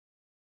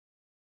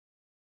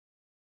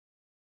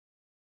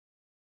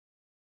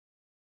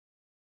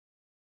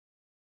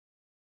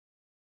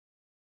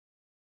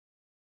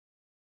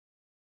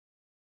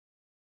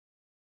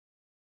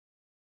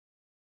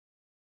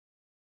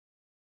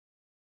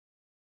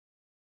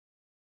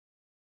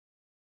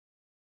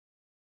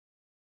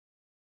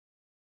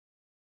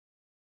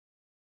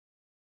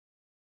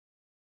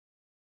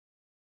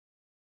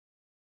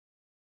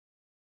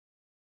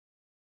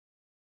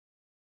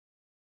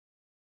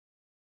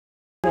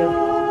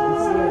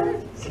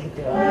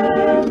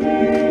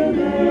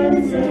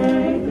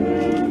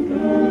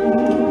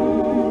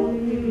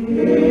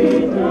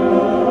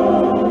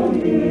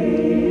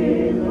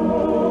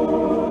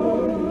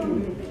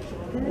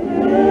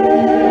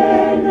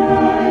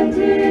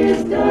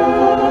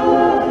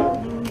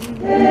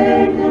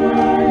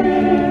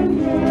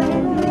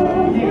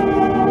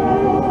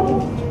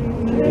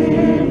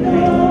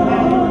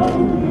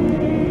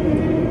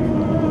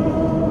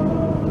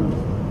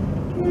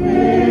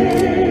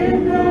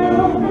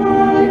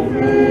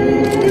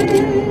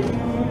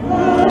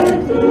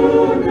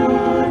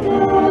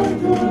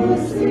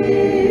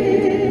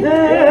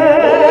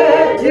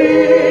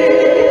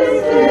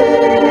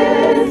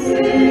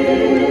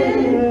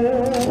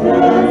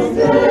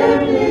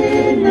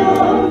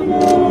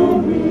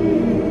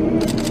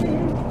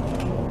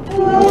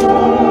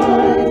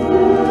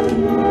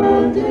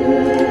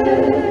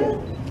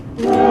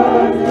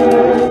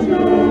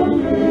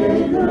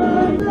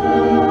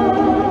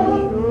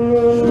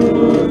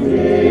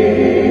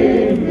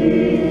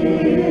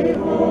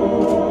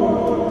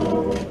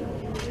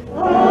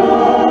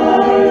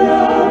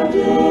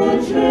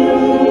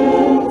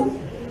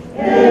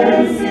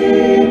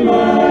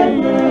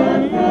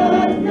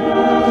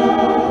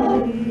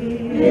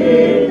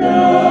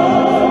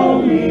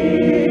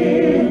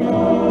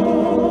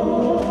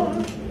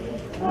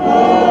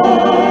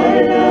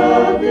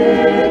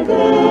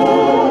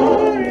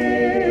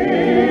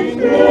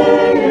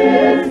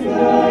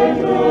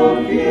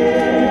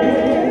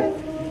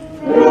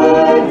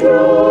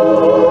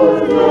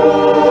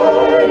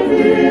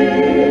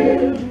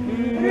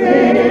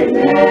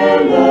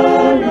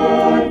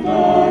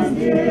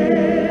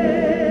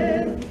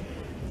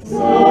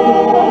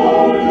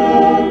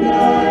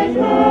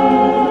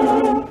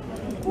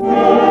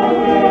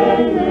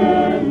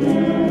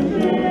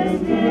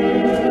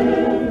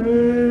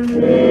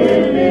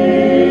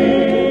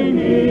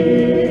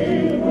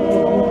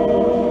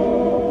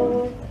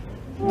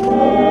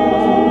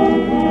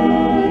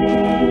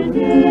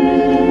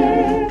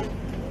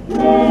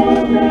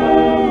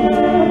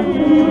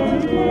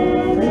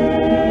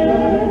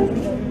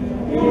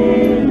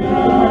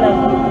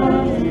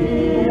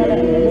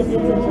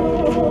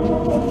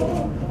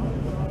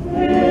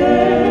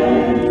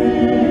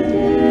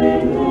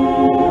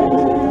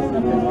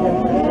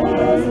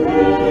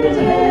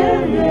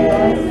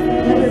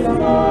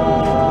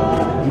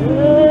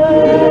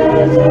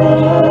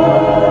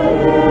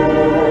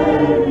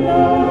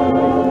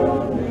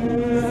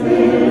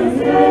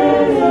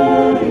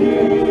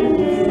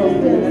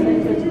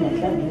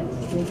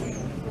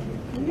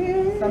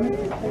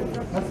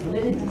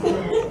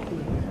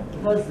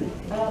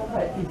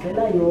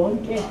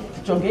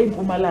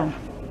Mpumalanga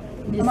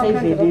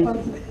isayivele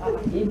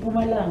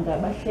impumalanga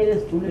bahlele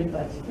ezitulweni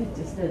but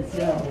i-distance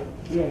yabo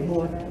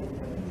uyayibona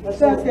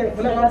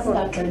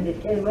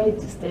basiyavula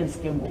i-distance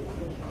ke ngoku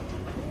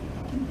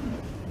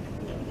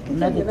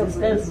mna the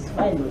distance is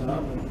fine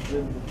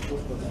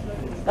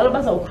kaloku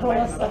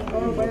bazawukrosa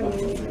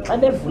xa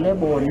bevule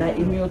bona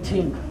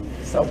imyothinga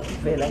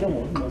sawuvela ke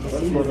ngoku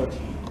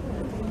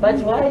but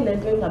why le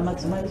nto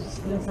ingamaximayisa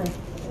screen size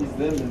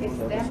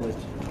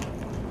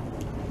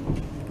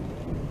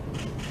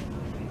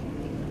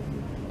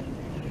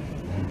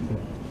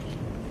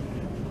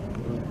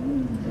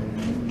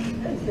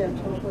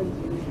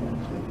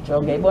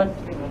jonge ibona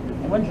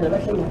ndlela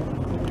bahleli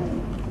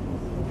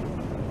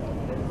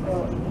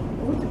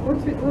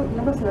uthi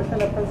noma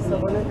singahlala phansi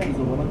sabona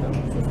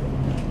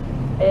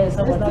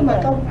sabona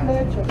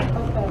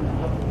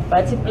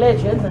but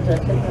i-pledge yenza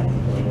njani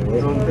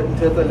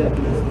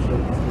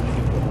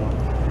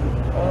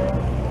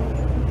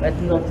but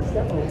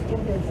ndizodisturba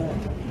ngokukumpenzana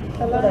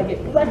kodwa-ke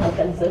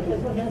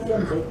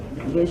ubangaqalisesiyenze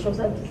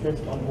nge-social distance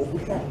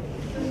kwangokuhlala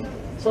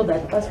so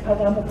that xa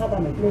siphakama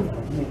uphakame kule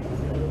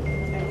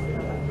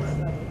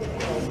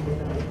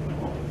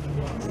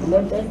le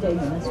nto ento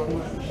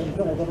engenasipesi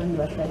andifanga kwabanye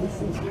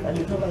bahlalisile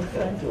banditho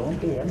bayifranti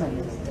yonke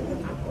yamanesi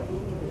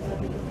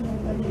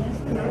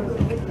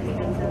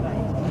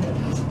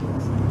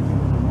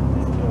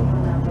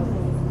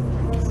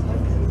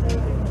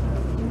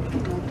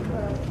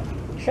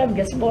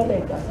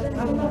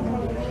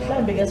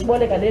mhlawumbi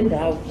ngesiboleka le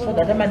ndawo so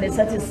that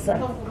amanesi athi sisa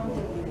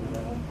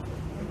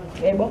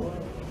yebo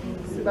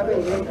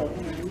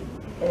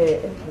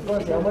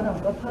because yabona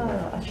ngapha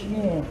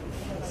ashiye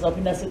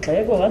sizawuphinda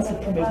sigxekwe once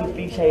siphume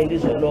kwipiksha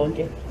yelizwe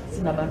lonke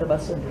sinabantu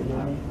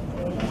abasondelene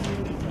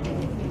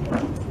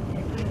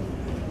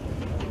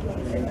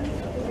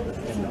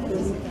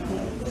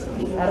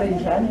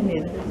arenjani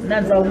nina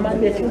nanzawuma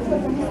bethu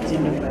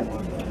dini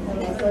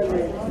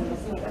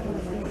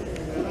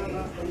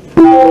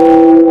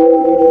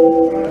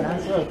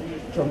naso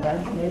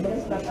jongani nelo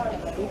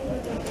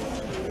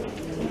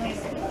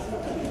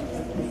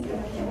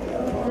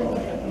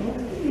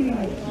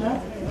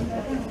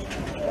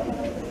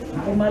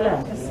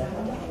Mpumalanga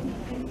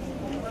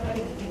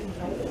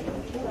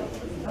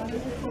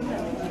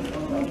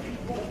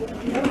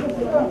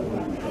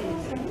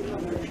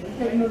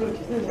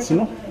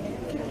Sino?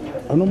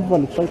 Anong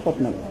balik? Five up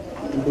na.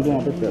 Hindi ko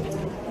nga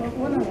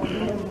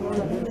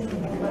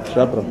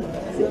Shabra.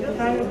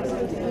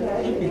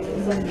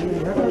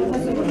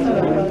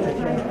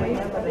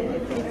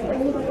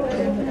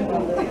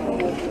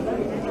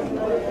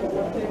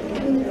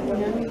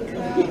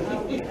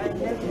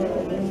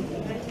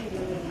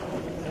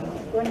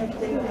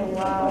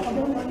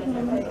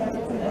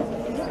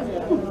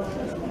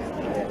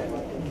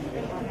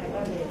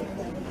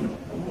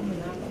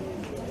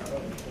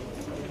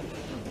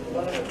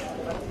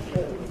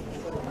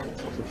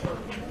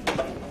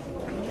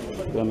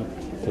 Gonna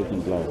take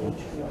him live, huh?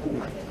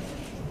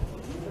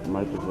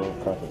 Might as well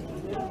cut it.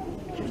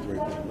 Just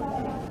wait.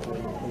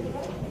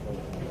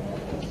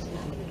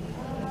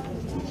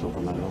 It's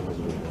open, I always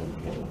will.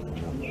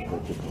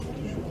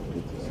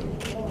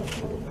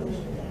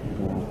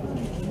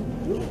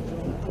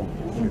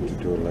 Need to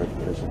do a live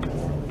person.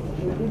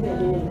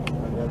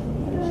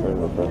 Sorry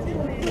about that.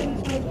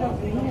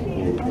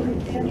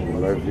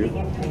 Live view.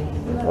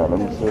 Let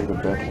me save the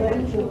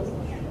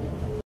best.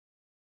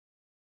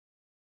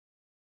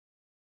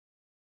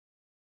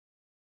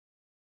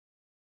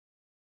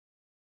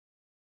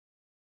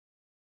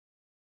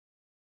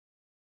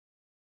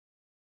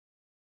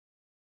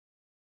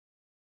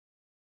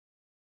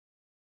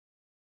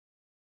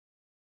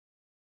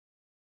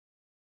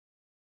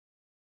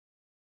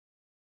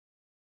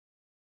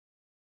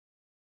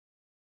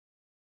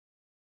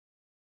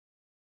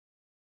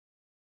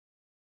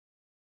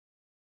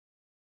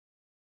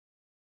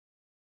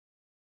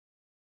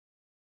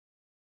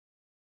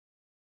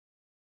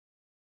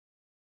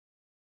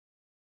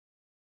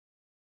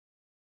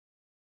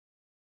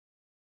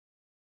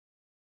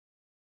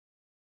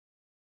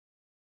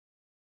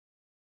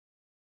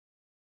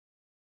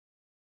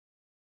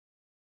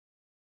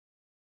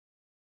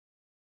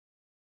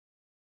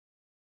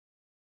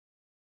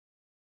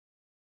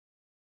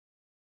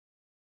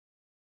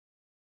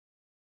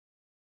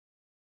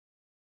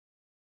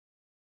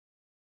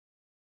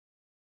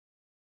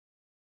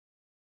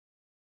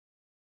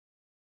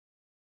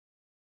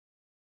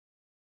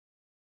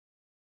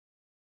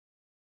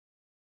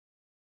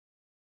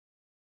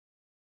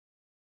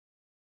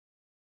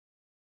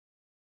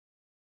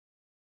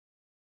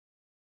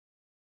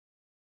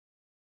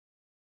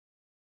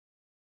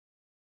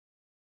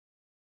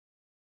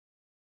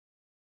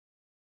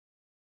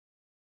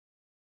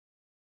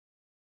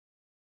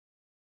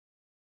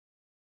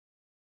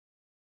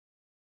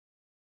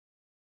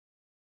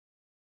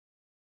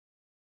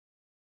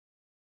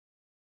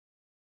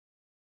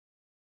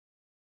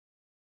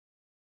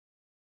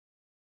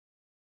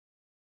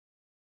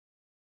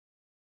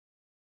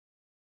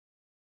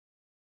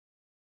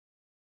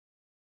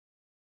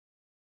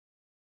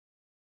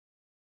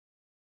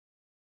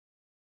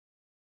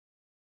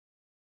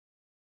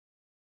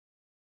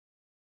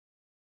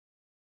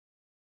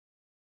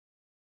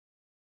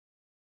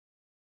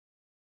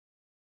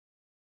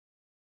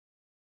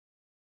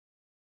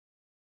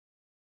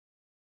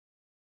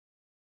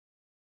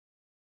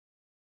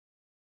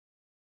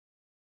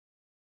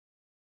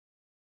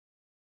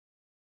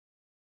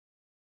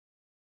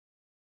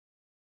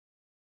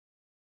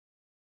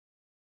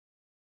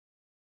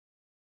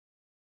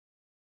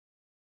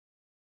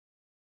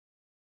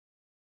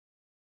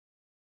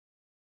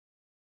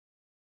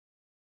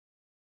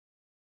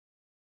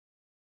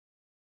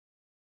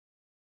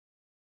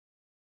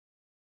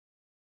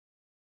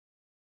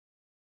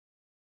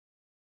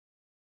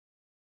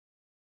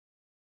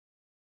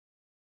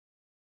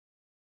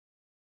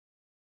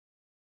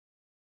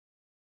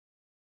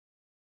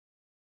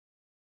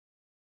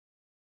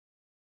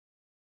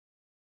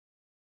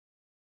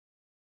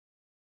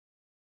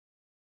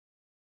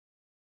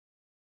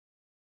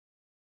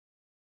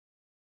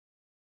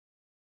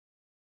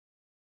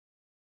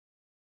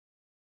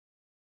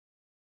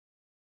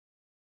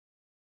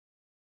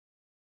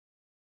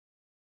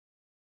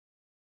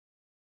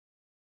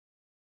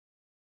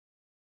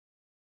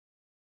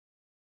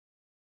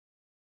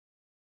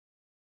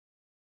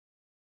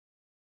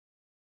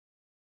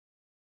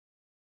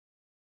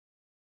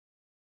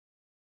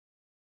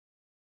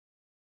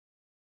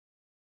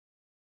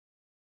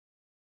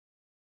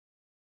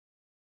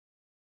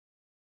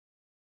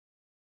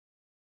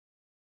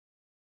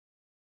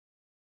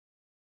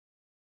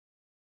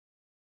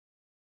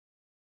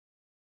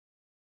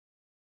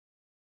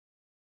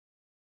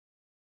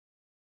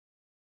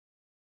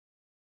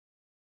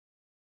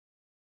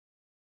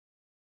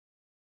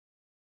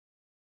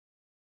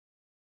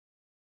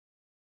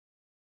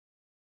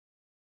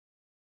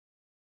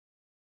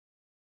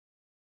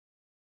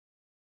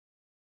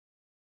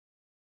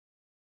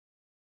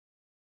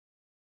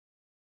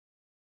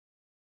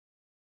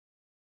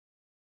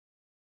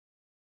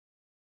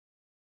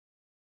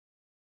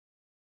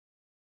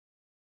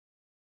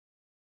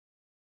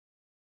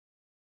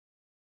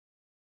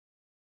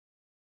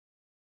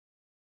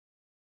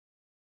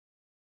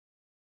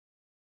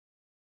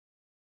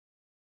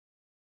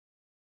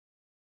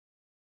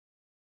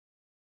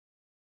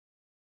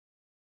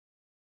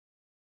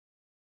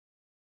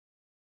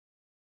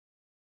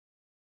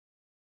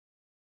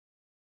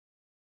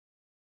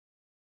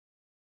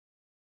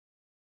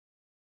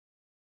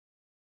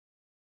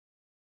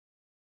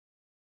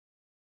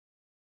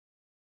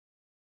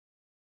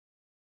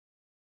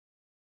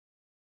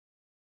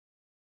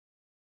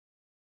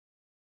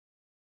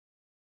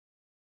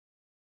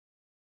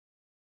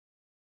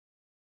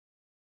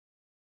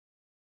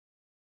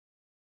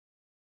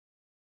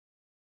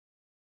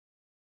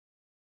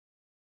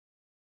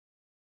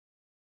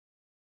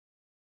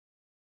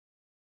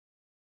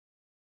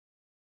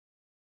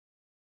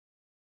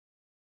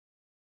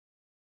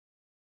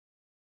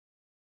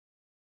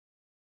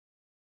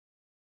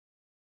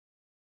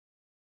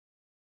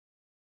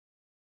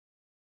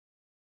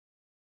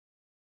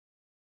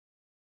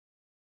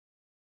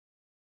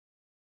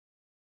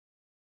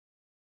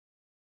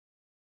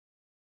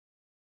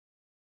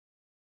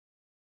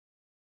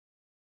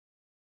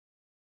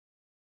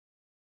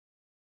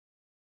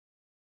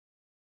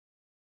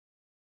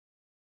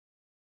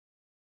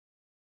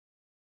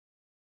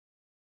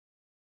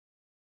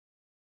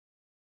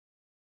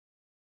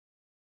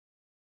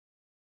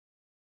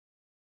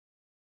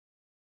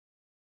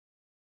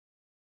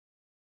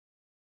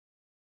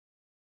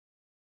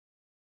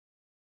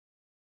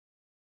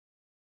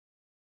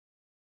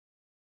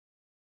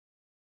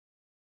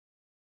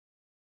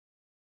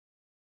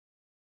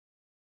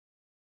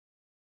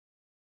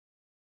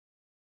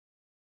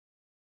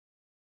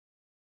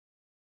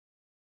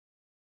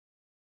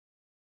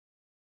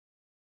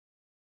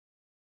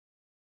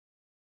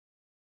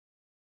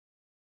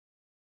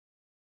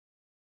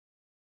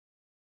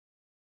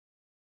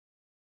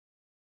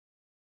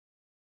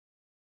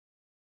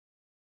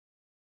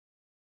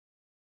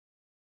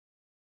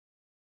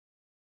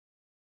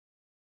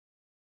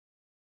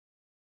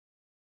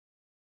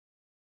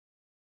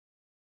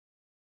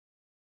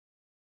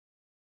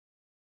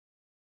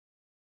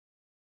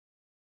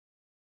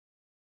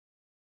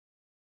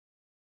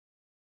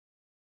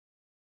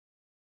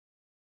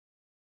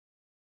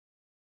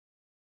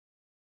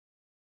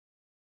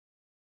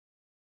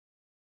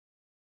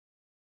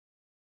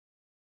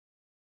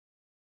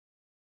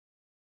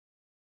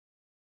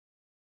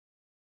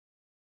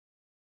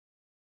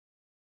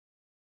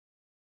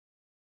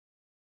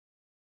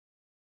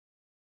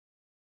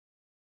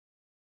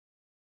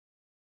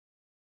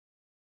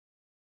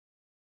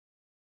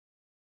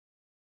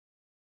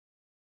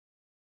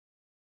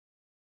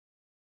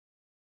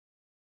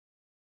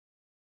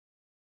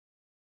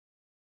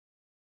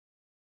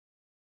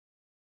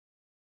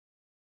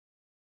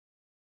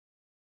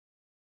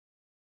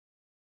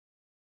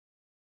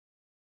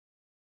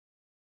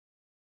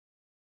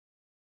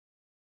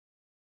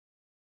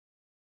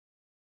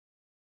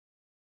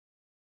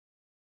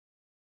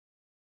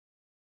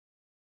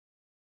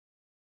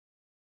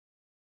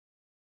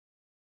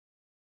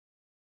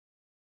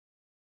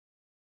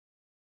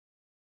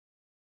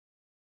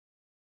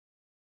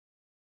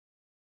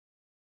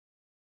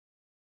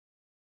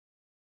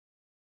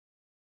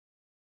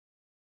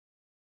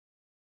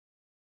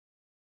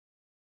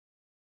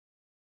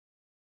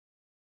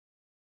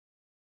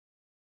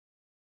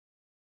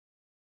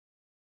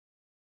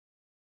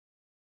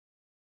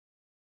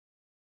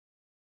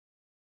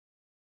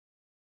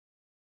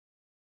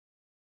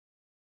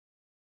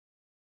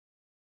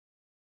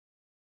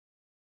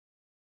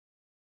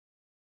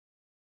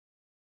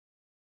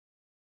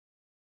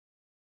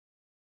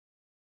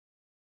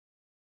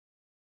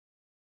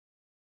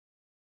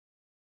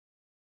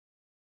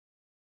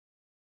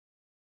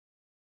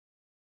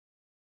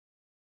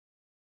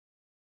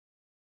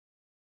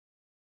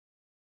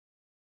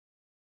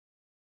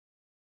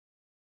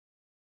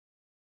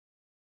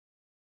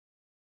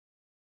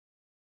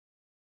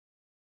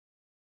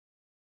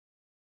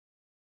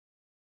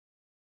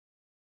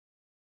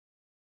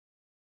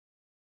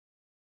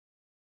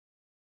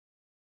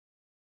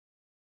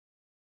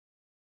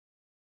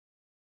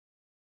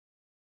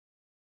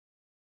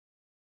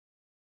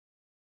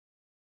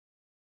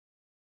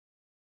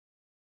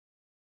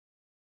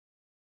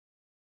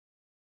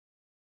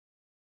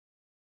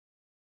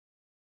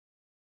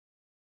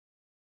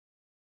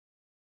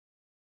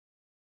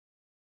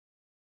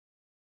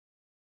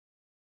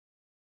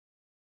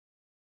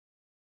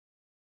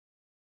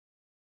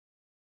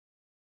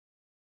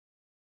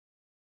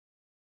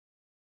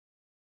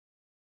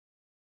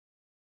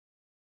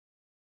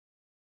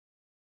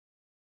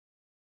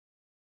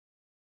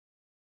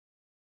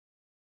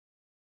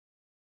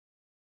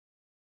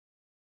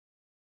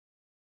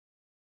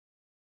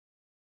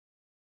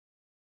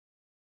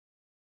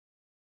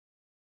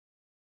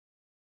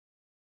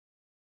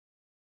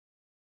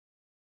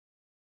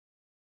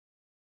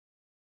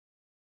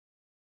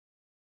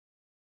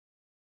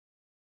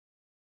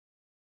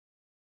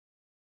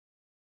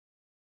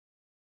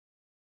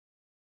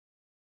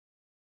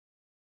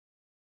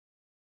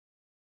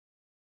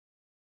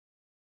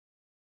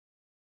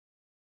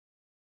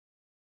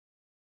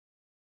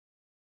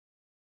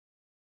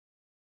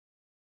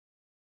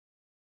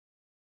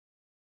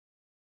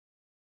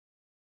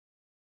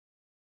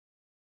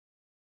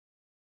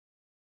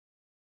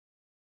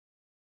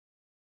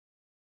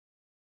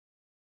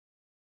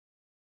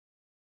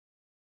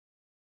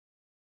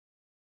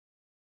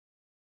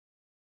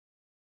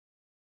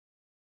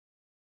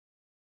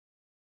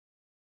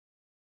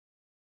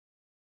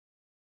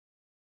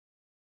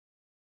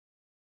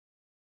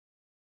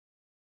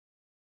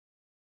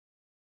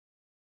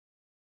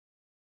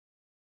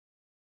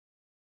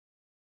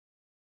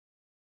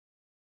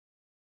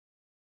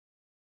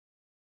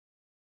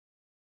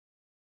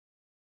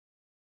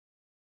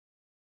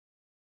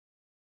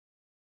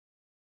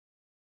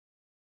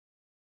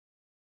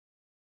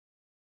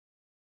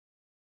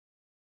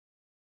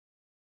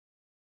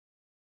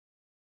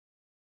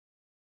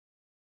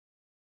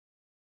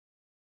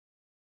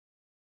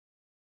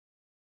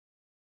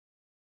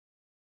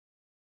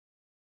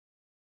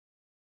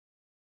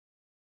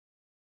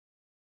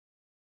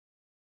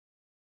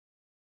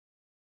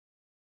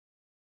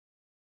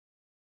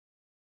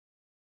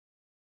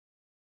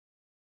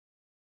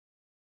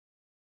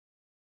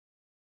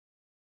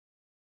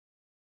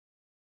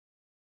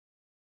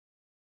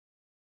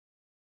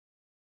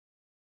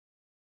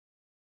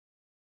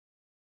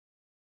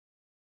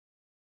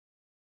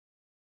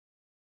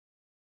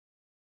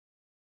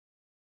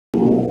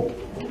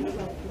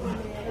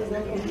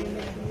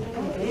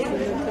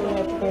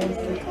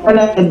 And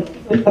I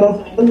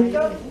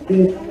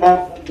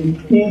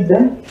Mkhize,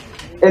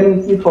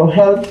 MEC for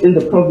Health in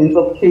the province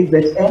of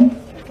KZN,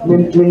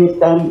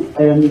 Minister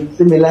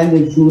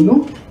Simelane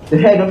Zulu, the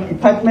head of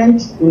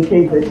department in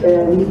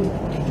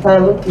KZN,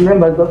 Health,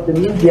 members of the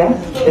media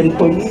and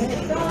police,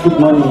 good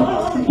morning.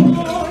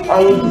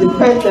 I would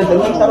request as a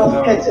matter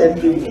of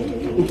courtesy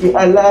to be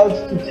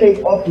allowed to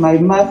take off my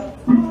mask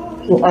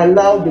to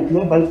allow the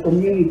global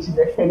community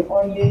that can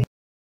only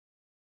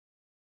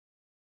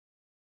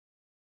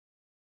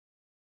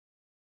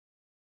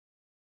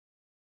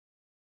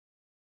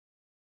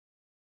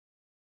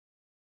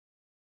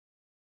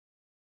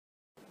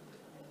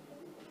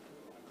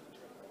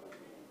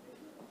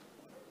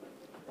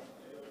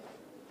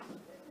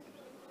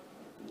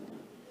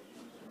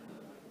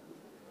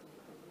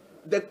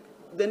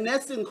The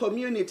nursing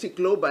community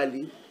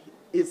globally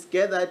is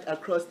gathered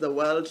across the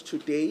world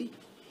today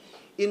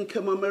in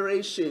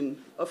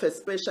commemoration of a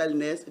special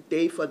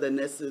day for the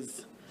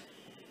nurses.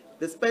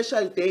 The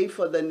special day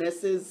for the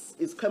nurses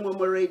is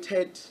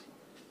commemorated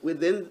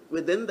within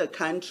the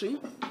country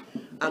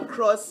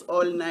across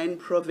all 9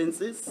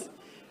 provinces,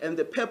 and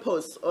the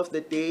purpose of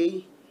the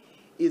day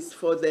is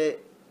for the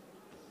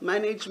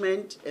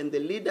management and the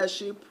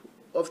leadership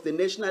of the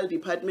National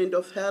Department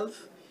of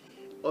Health,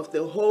 of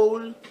the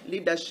whole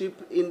leadership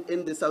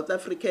in the South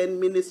African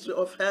Ministry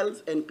of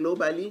Health and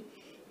globally,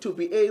 to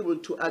be able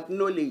to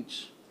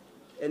acknowledge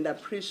and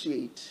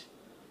appreciate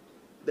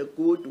the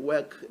good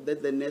work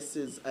that the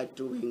nurses are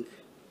doing.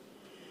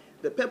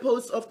 The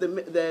purpose of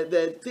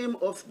the theme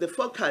of the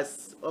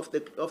focus of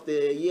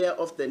the Year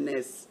of the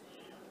Nurse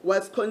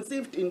was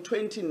conceived in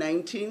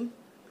 2019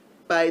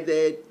 by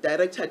the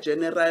Director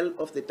General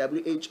of the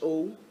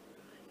WHO,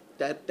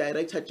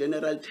 Director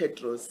General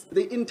Tedros.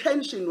 The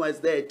intention was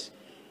that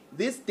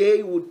this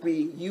day would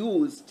be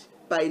used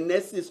by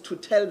nurses to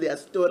tell their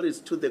stories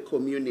to the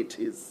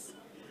communities.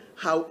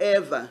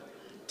 However,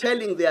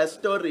 telling their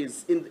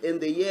stories in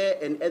the year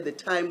and at the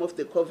time of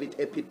the COVID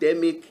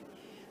epidemic,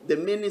 the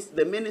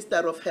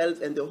Minister of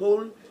Health and the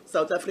whole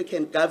South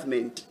African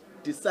government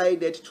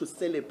decided to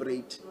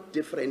celebrate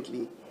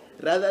differently.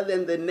 Rather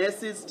than the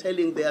nurses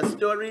telling their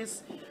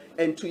stories,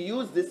 and to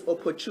use these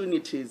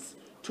opportunities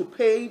to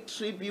pay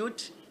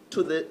tribute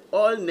to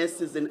all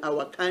nurses in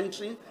our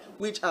country,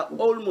 which are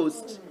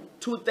almost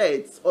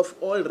 2/3 of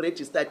all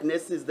registered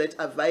nurses that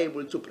are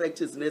viable to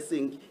practice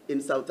nursing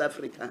in South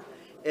Africa.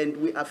 And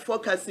we are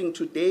focusing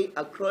today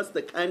across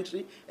the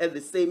country at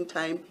the same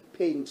time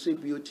paying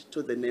tribute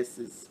to the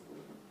nurses.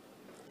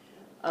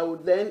 I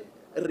would then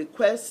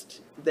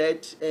request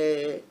that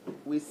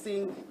we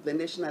sing the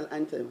national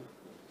anthem.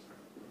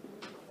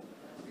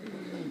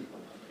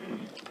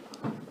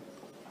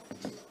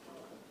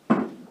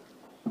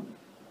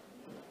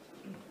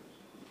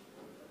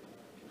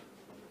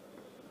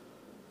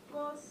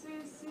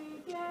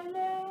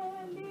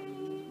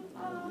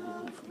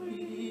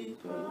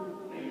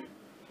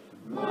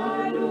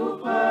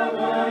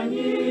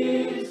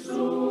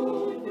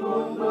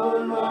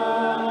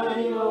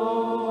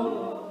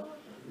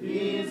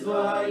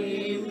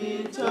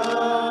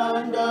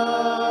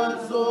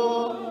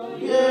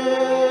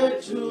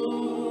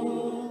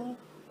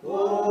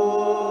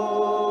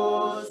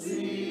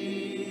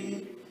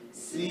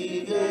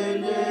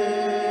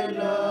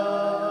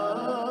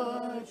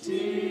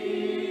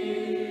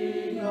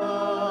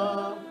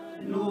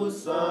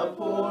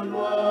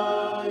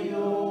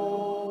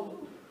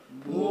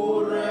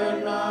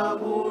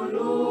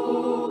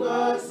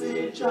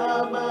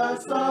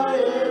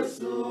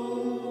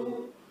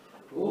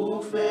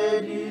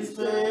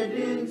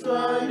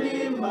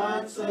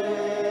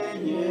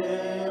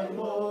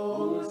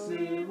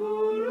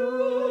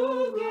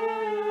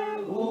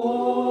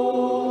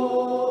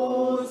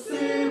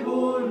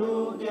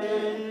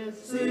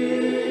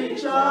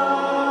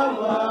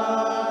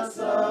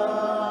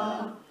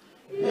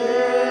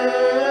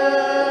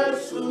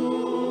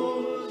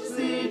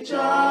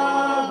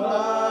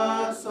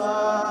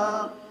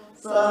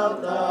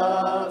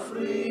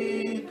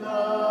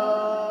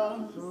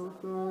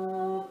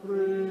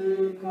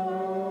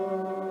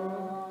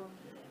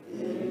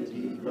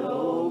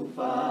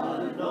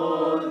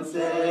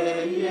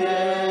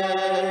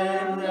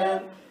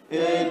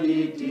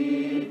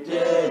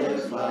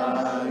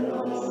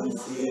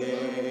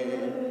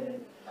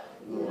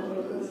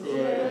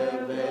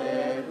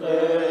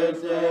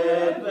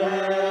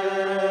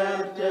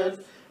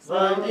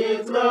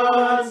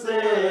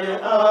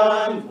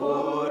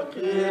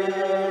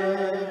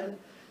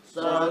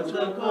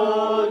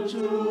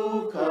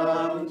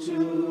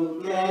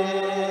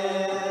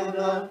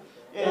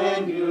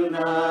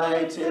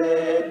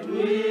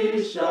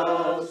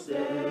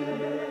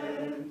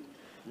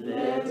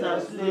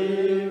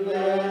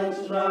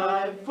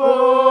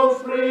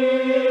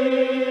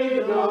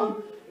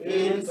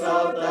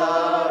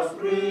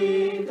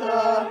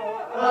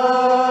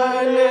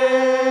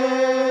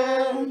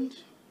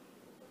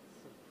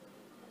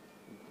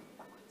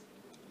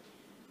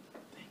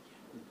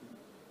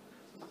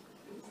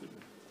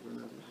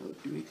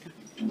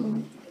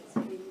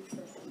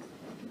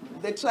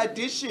 The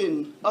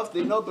tradition of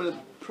the noble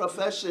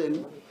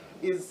profession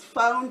is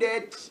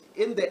founded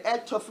in the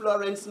act of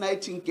Florence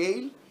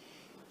Nightingale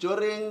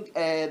during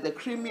the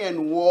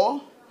Crimean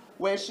War,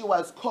 where she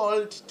was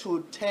called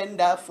to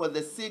tender for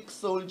the sick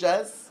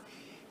soldiers,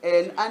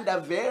 and under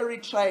very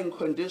trying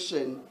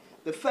condition,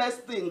 the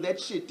first thing that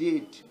she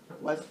did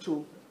was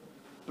to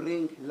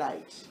bring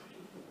light.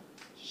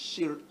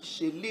 She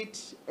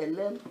lit a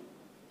lamp,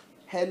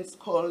 hence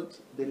called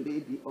the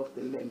Lady of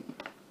the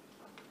Lamp.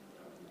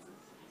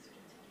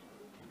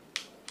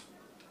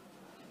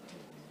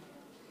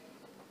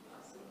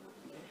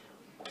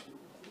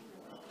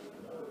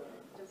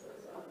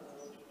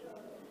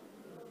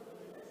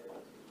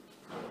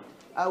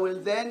 I will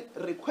then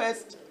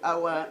request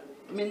our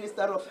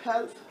Minister of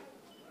Health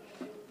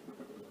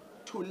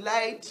to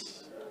light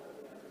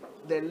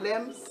the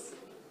lamps,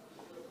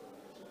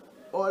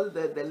 all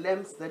the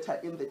lamps that are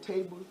in the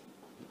table.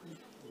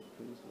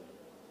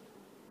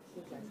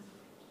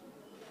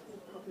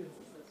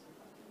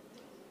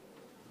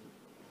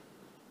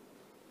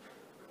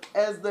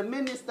 As the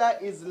minister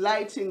is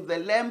lighting the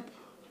lamp,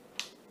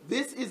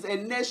 this is a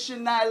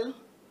national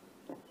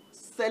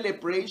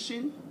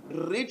celebration,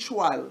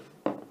 ritual,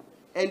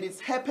 and it's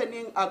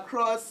happening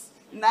across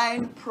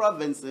 9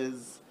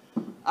 provinces.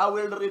 I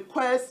will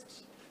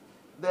request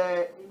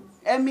the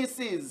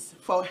MECs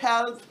for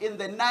health in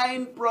the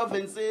 9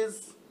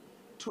 provinces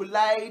to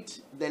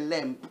light the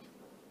lamp,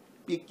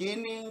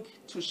 beginning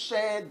to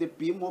share the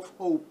beam of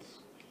hope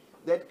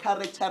that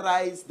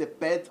characterized the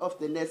birth of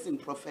the nursing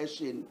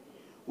profession,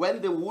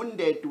 when the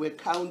wounded were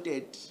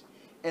counted,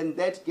 and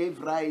that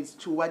gave rise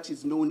to what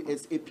is known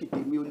as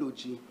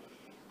epidemiology.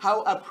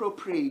 How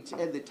appropriate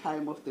at the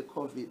time of the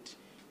COVID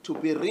to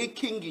be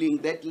rekindling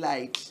that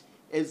light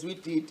as we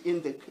did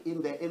in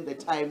the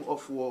time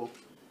of war.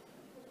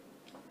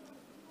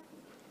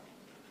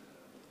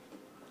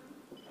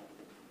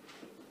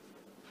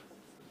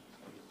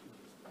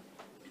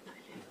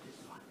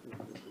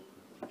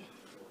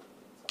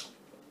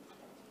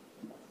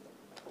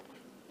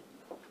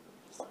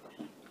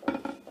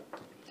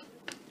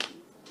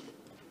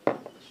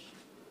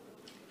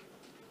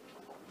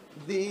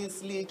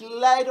 This little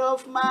light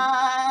of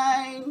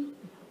mine,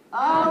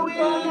 I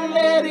will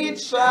let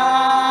it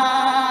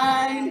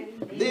shine.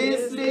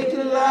 This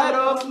little light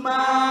of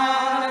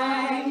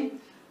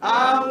mine,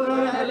 I will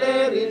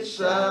let it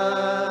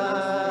shine.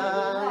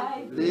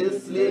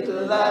 This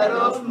little light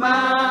of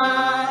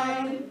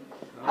mine,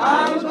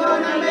 I'm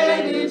gonna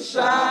let it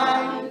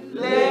shine.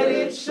 Let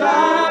it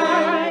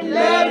shine,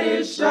 let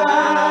it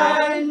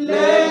shine,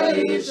 let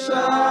it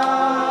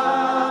shine.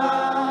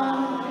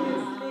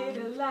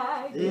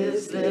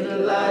 This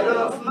little light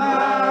of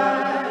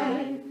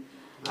mine,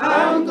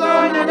 I'm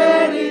gonna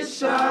let it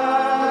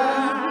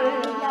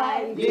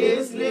shine.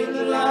 This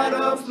little light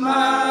of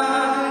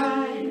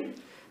mine,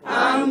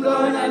 I'm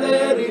gonna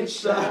let it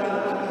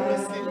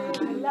shine.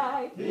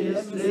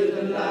 This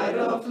little light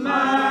of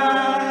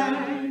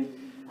mine,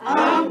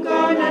 I'm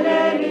gonna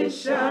let it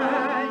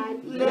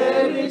shine.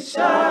 Let it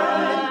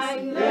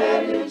shine,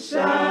 let it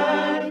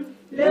shine,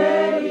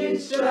 let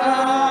it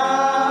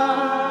shine.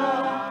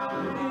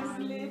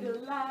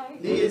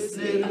 This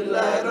little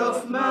light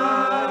of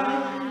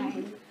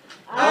mine,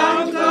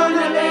 I'm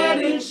gonna let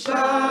it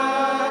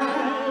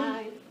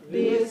shine.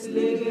 This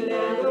little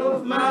light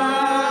of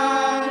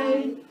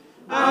mine,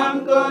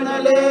 I'm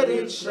gonna let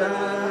it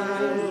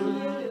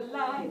shine.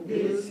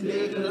 This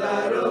little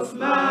light of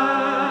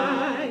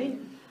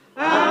mine,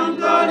 I'm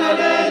gonna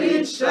let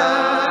it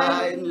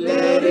shine.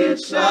 Let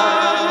it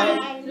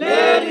shine,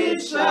 let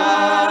it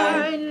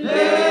shine,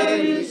 let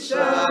it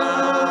shine.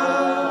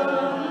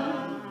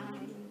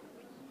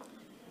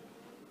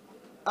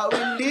 I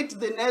will lead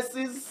the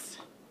nurses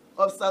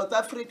of South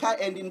Africa,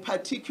 and in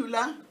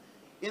particular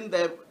in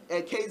the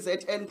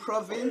KZN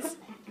province,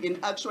 in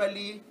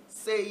actually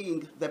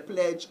saying the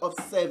pledge of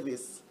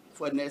service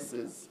for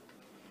nurses.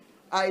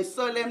 I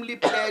solemnly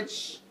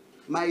pledge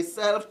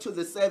myself to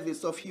the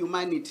service of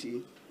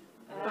humanity.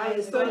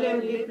 I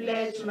solemnly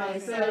pledge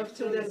myself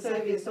to the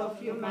service of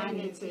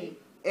humanity.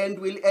 And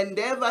will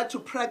endeavor to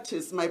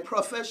practice my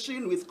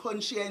profession with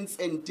conscience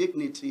and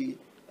dignity.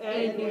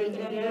 And will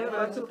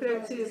endeavor to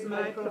practice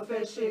my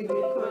profession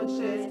with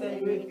conscience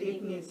and with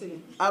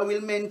dignity. I will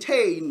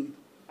maintain,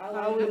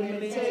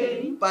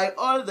 by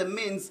all the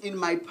means in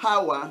my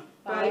power,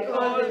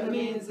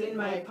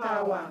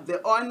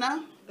 the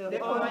honor,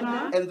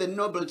 and the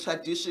noble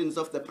traditions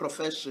of the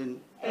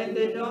profession.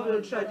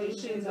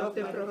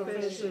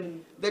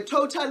 The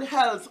total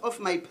health of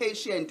my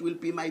patient will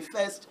be my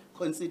first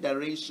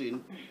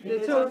consideration. The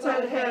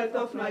total health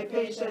of my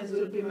patients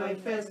will be my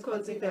first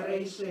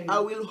consideration. I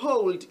will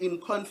hold in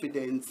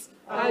confidence.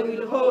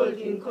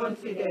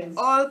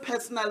 All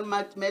personal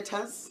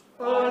matters.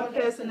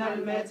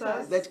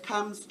 That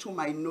comes to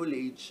my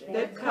knowledge.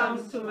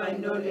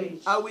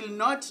 I will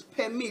not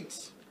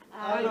permit.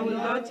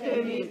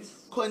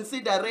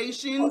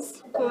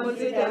 Considerations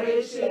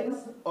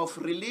of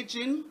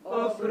religion,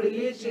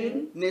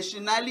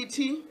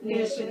 nationality,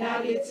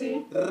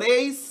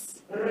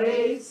 race,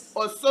 race,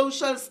 or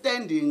social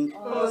standing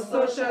or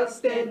social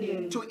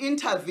standing to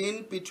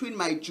intervene between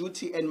my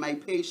duty and my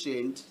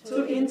patient.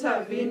 to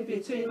intervene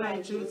between my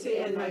duty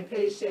and my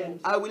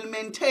patient. I will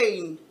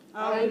maintain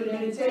I will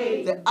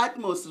maintain the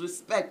utmost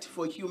respect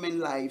for human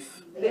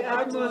life. the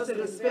utmost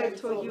respect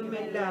for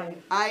human life.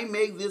 I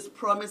make these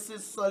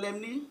promises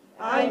solemnly,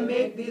 I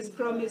make these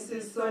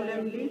promises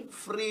solemnly,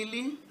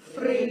 freely,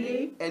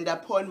 freely, and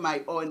upon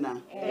my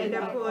honor. and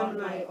upon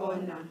my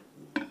honor.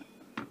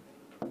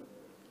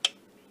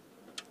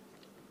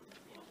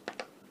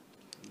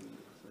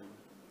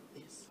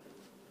 Yes.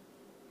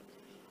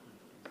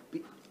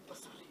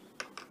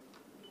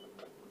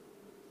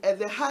 At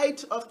the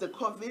height of the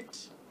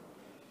COVID,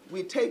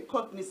 we take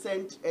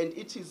cognizance, and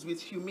it is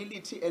with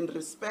humility and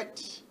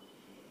respect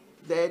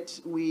that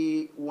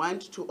we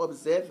want to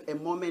observe a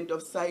moment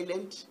of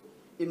silence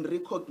in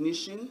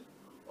recognition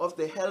of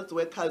the health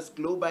workers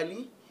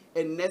globally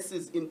and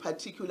nurses in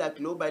particular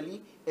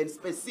globally and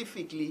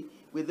specifically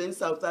within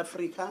South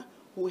Africa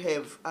who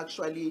have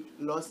actually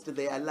lost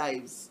their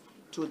lives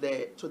to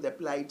the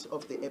plight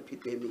of the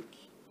epidemic.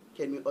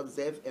 Can we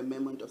observe a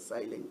moment of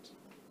silence?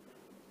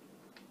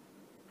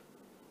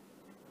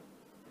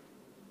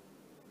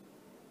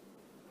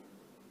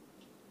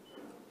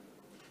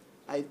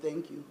 I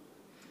thank you.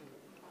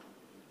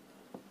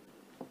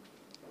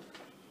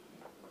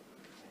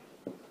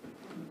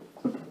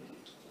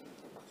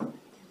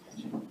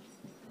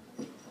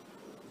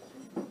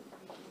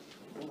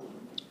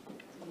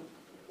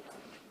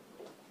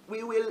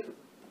 We will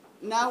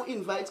now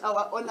invite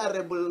our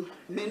Honorable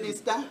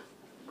Minister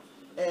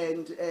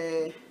and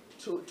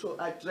to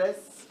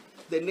address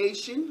the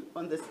nation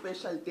on the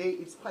special day.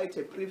 It's quite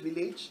a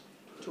privilege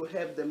to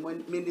have the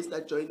Minister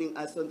joining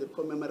us on the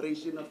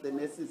commemoration of the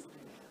nurses,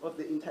 of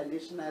the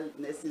International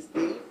Nurses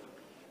Day.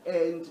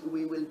 And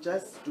we will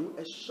just do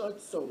a short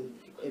song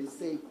and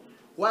say,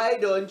 why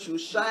don't you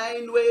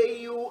shine where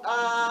you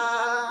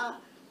are?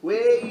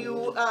 Where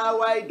you are,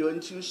 why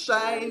don't you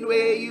shine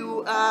where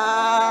you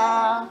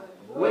are?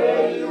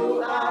 Where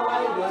you are,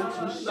 why don't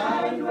you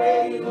shine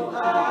where you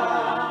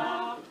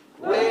are?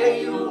 Where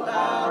you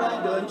are,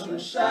 why don't you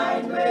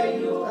shine where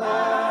you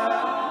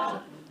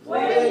are?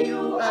 Where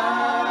you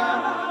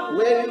are,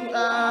 where you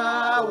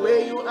are, where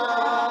you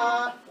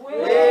are,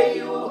 where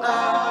you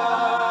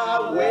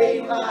are, where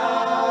you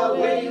are,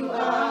 where you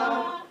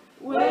are,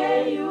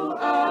 where you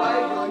are. Why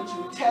don't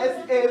you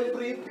test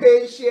every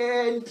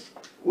patient?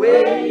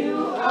 Where you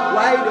are.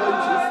 Why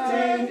don't you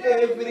screen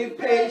every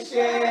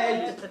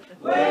patient?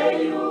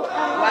 Where you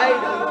are. Why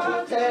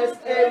don't you test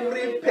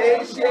every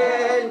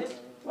patient?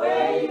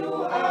 Where you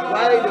are.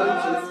 Why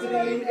don't you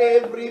screen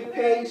every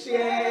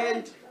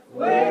patient?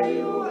 Where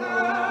you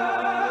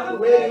are.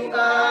 Where you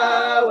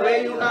are.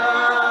 Where you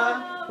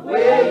are.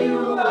 Where you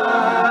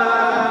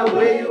are.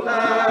 Where you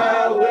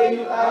are. Where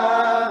you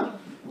are.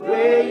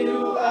 Where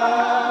you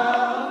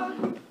are.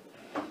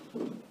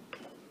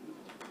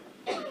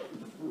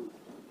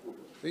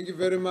 Thank you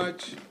very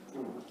much,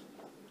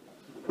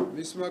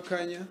 Ms.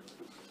 Makanya.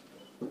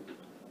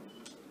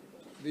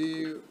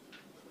 The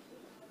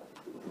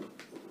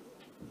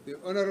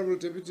Honorable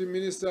Deputy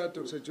Minister,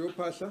 Dr. Joe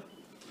Pasha.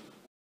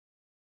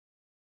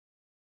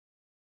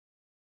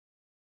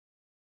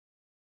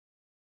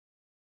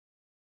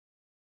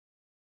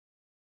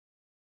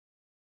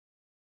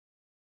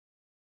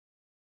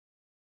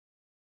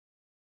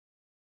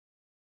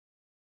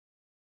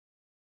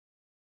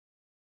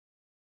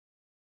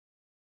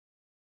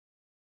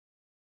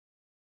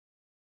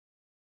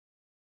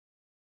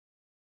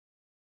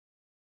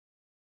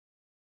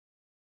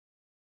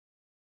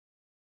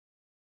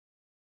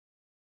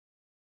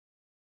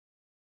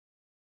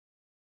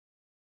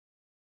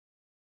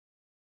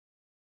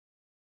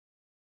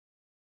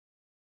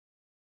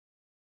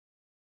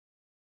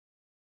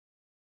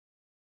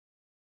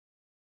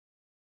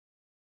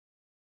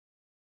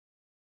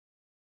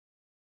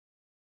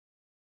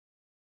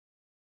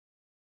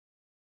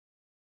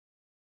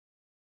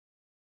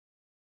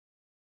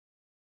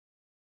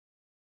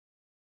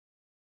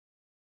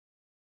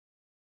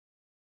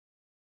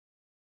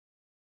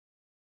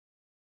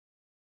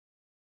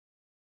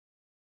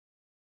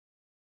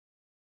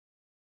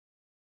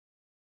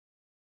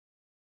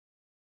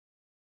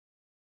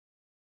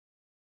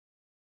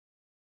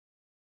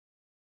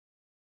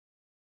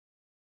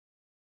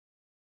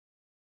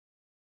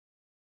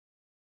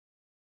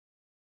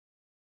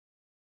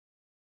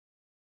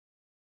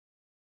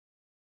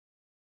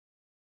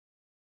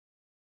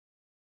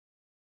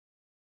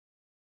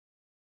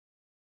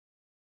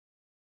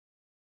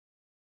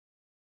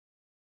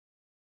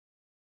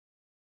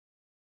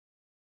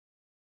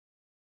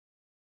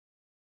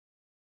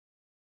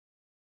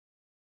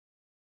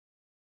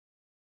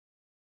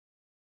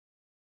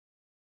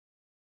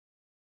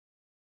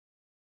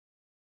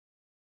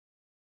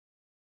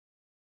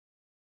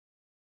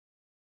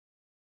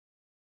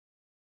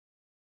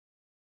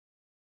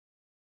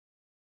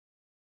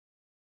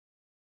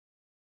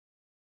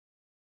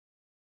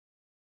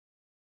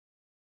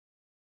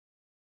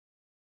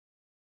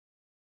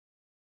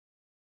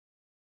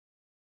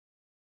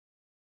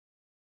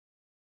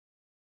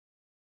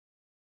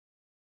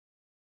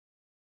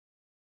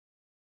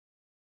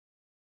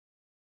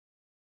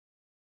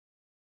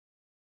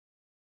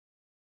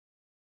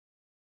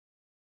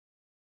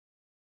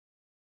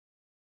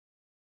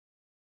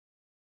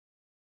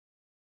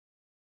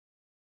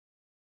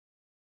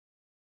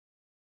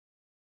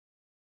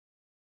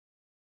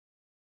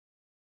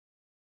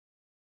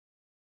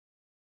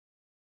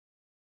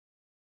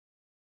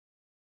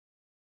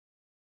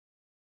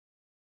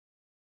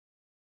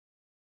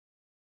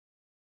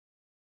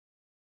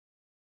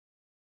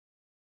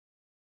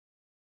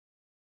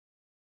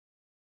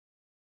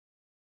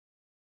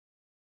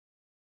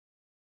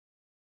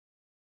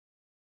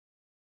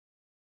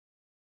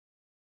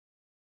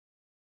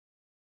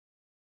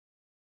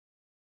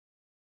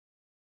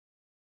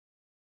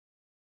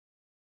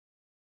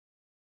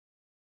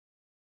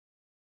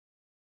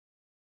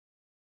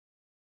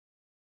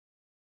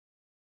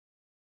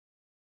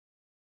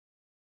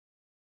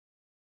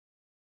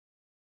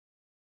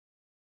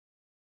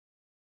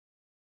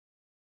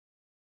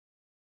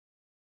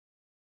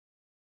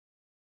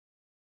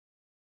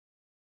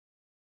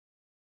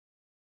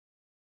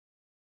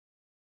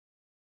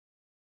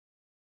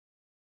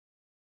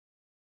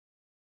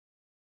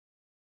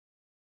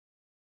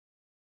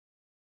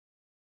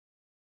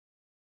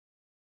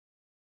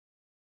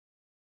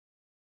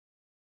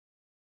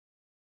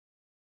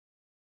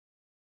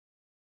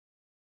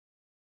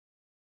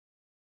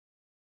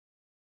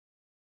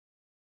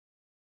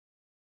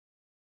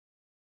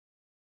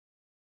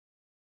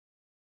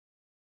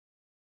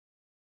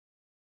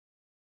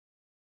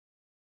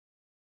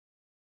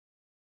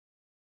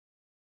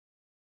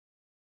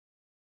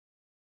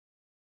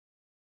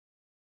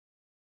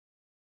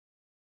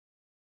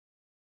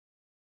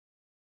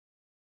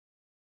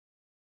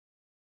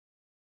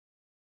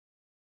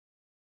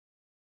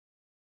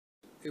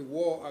 a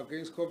war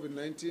against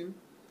COVID-19,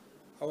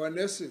 our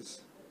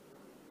nurses,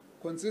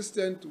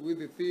 consistent with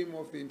the theme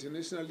of the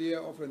International Year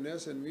of a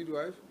Nurse and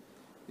Midwife,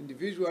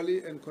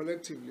 individually and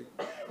collectively,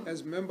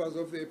 as members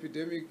of the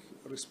epidemic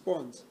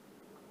response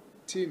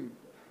team,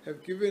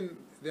 have given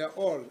their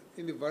all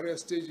in the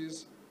various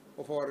stages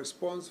of our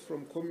response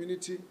from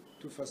community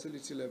to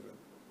facility level.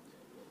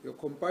 Your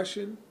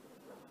compassion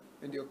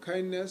and your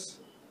kindness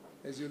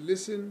as you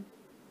listen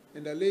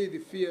and allay the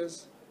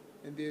fears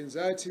and the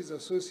anxieties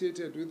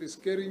associated with the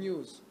scary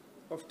news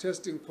of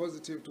testing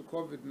positive to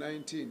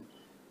COVID-19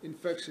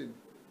 infection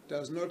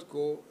does not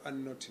go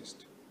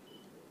unnoticed.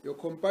 Your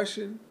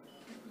compassion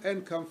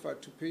and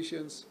comfort to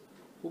patients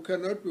who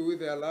cannot be with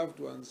their loved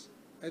ones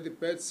at the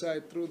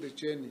bedside through the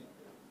journey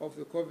of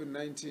the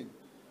COVID-19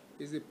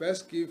 is the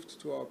best gift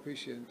to our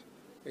patient,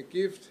 a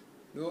gift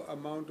no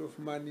amount of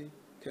money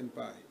can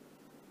buy.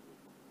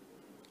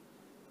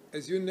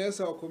 As you nurse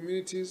our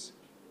communities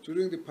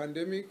during the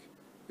pandemic,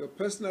 your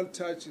personal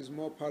touch is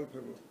more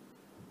palpable,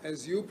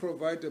 as you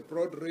provide a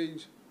broad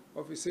range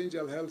of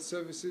essential health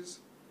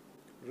services,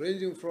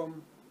 ranging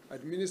from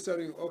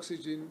administering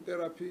oxygen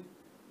therapy,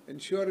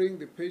 ensuring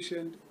the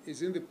patient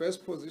is in the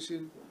best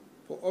position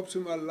for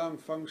optimal lung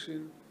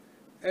function,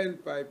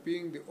 and by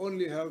being the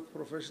only health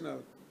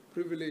professional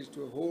privileged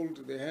to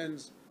hold the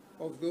hands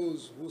of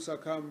those who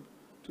succumbed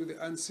to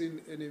the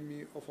unseen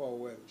enemy of our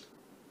world.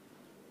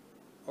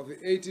 Of the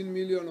 18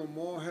 million or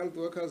more health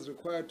workers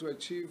required to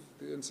achieve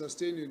and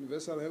sustain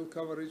universal health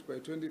coverage by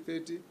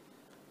 2030,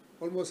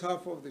 almost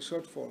half of the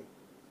shortfall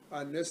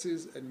are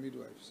nurses and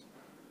midwives.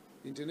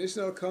 The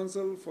International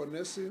Council for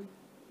Nursing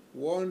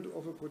warned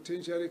of a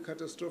potentially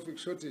catastrophic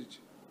shortage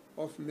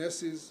of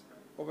nurses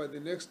over the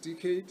next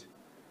decade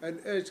and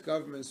urged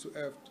governments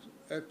to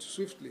act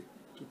swiftly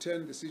to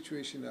turn the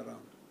situation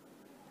around.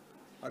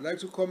 I'd like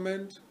to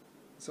commend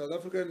South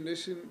African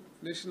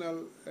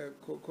National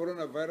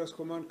Coronavirus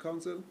Command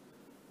Council,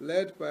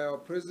 led by our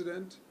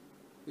President,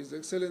 His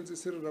Excellency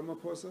Cyril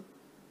Ramaphosa,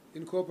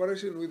 in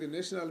cooperation with the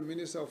National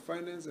Minister of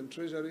Finance and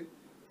Treasury,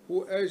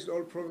 who urged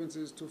all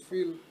provinces to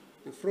fill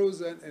the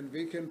frozen and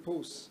vacant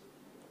posts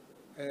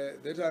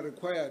that are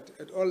required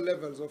at all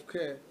levels of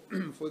care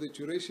for the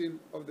duration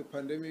of the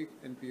pandemic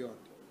and beyond.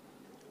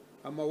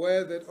 I'm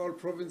aware that all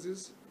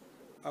provinces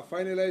are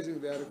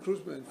finalizing their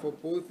recruitment for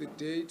both the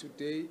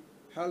day-to-day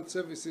health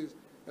services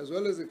as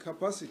well as the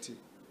capacity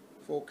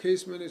for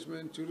case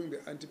management during the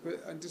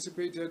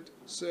anticipated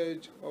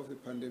surge of the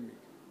pandemic.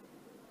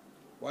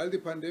 While the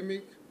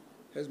pandemic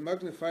has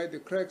magnified the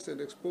cracks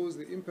and exposed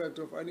the impact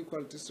of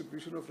unequal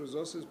distribution of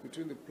resources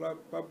between the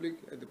public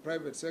and the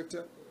private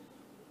sector,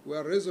 we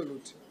are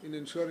resolute in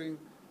ensuring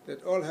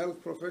that all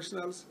health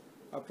professionals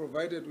are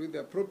provided with the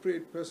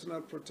appropriate personal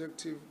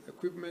protective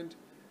equipment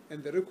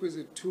and the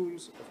requisite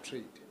tools of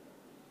trade.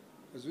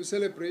 As we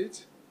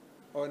celebrate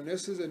our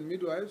nurses and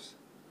midwives,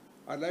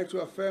 I'd like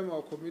to affirm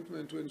our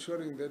commitment to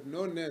ensuring that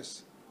no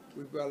nurse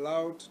will be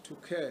allowed to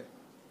care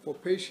for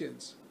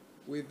patients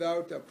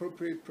without the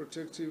appropriate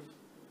protective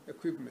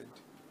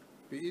equipment,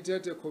 be it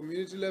at a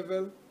community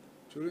level,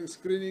 during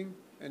screening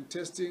and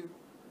testing,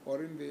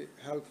 or in the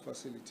health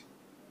facility.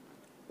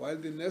 While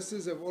the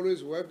nurses have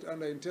always worked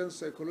under intense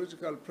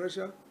psychological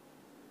pressure,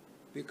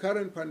 the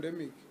current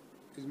pandemic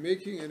is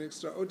making an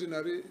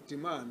extraordinary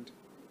demand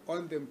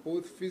on them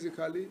both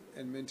physically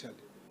and mentally.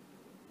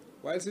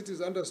 Whilst it is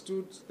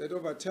understood that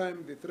over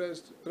time the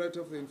threat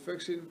of the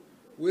infection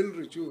will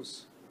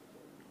reduce,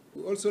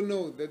 we also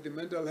know that the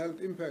mental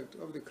health impact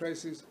of the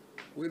crisis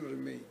will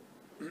remain.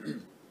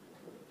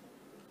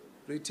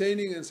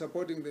 Retaining and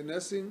supporting the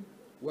nursing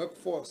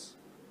workforce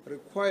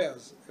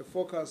requires a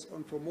focus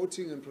on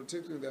promoting and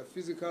protecting their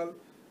physical,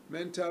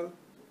 mental,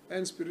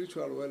 and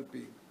spiritual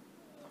well-being.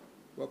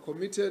 We are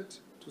committed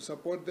to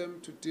support them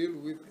to deal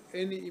with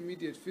any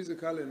immediate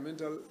physical and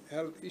mental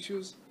health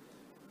issues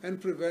and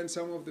prevent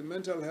some of the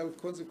mental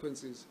health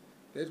consequences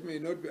that may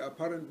not be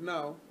apparent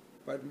now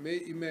but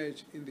may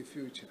emerge in the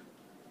future.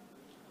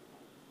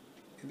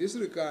 In this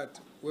regard,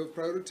 we have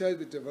prioritized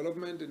the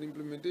development and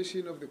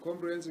implementation of the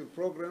comprehensive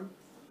program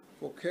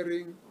for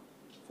caring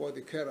for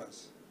the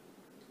carers.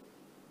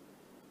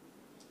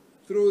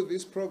 Through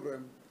this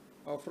program,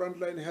 our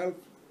frontline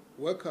health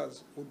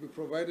workers will be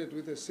provided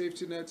with a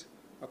safety net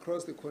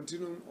across the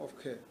continuum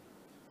of care.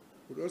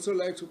 We'd also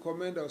like to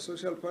commend our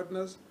social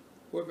partners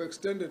who have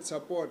extended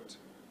support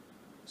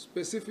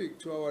specific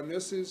to our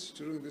nurses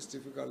during this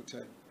difficult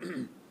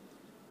time.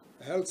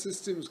 The health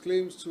system's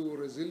claims to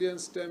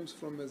resilience stems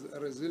from a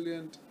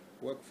resilient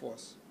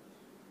workforce.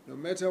 No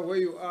matter where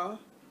you are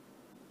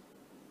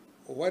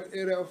or what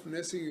area of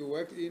nursing you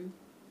work in,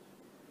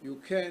 you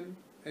can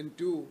and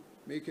do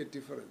make a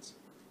difference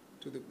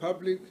to the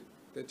public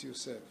that you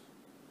serve.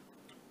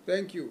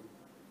 Thank you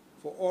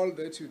for all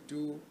that you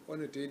do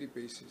on a daily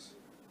basis.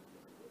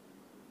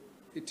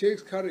 It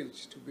takes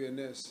courage to be a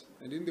nurse,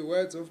 and in the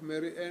words of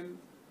Mary Ann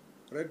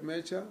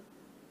Redmatcher,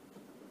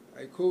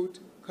 I quote,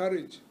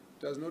 "Courage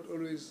does not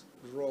always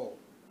roar.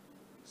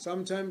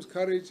 Sometimes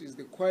courage is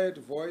the quiet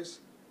voice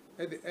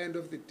at the end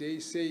of the day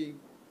saying,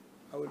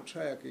 I will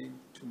try again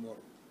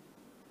tomorrow."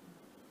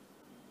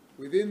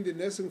 Within the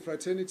nursing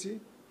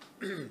fraternity,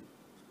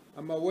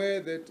 I'm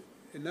aware that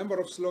a number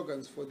of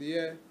slogans for the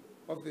year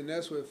of the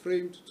nurse were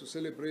framed to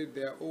celebrate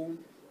their own,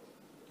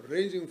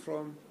 ranging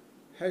from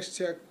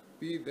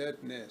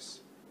 #BeThatNurse,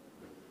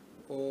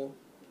 or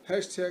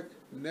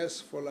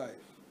 #NurseForLife,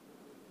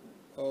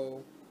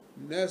 or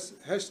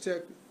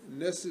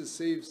 #Nurses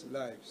Saves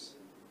Lives,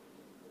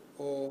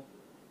 or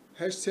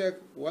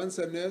 #Once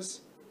a Nurse,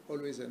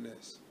 Always a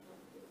Nurse.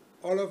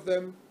 All of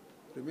them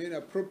remain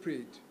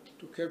appropriate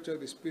to capture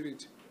the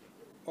spirit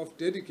of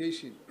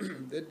dedication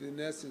that the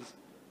nurses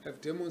have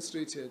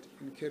demonstrated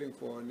in caring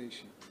for our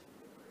nation.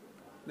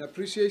 In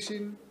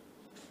appreciation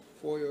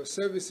for your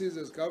services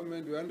as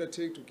government, we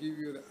undertake to give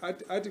you the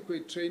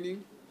adequate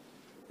training,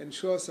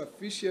 ensure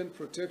sufficient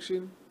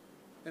protection,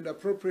 and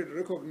appropriate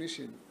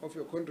recognition of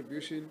your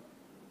contribution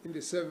in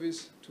the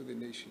service to the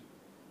nation.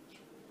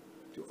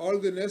 To all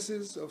the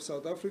nurses of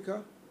South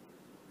Africa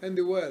and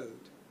the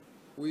world,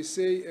 we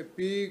say a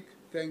big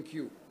thank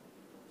you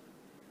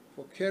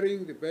for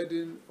carrying the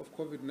burden of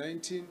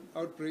COVID-19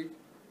 outbreak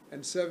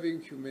and serving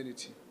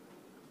humanity.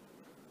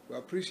 We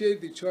appreciate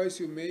the choice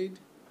you made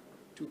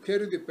to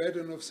carry the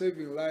burden of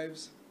saving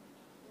lives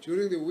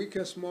during the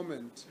weakest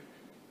moment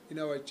in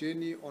our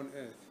journey on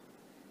earth.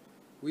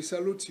 We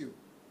salute you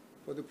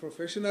for the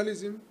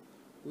professionalism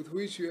with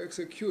which you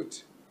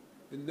execute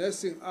the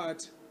nursing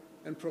art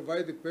and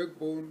provide the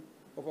backbone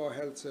of our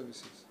health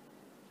services.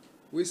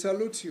 We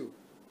salute you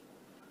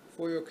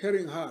for your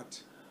caring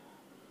heart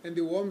and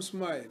the warm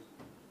smile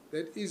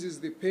that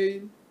eases the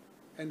pain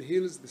and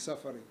heals the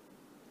suffering.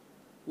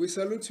 We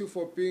salute you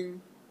for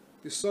being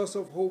the source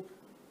of hope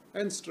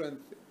and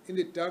strength in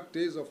the dark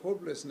days of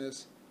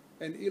hopelessness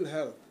and ill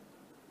health,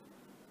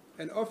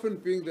 and often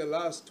being the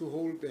last to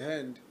hold the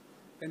hand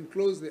and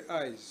close the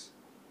eyes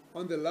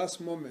on the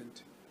last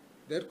moment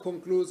that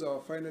concludes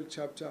our final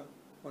chapter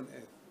on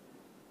earth.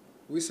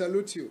 We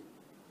salute you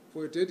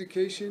for your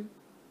dedication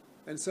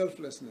and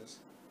selflessness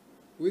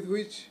with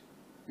which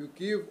you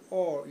give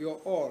your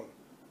all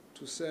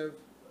to serve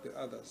the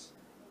others.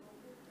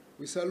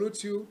 We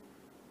salute you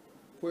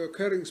for your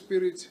caring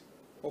spirit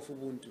of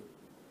Ubuntu.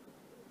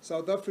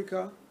 South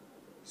Africa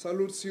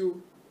salutes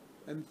you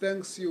and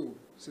thanks you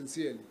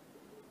sincerely.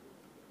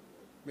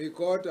 May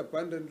God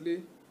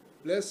abundantly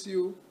bless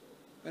you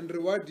and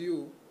reward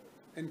you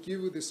and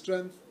give you the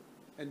strength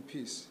and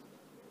peace.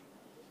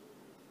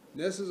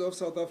 Nurses of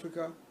South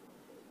Africa,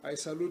 I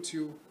salute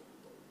you.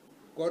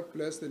 God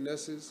bless the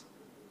nurses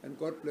and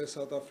God bless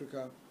South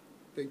Africa.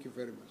 Thank you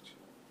very much.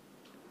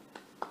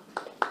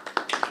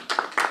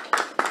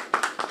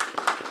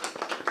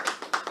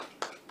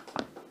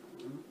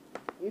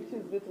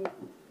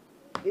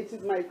 It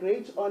is my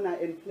great honor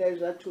and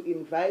pleasure to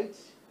invite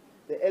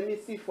the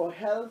MEC for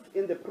Health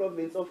in the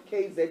province of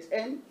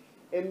KZN,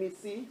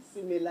 MEC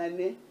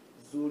Simelane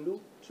Zulu,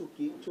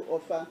 to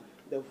offer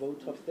the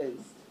vote of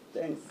thanks.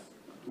 Thanks,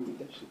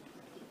 leadership.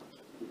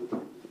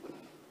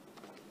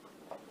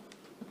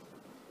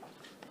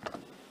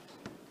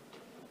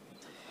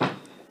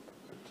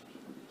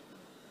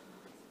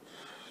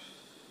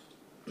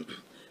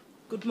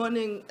 Good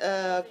morning,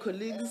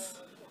 colleagues.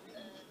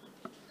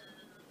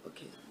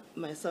 Okay,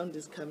 my sound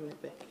is coming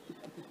back.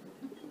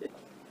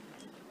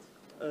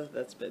 Oh,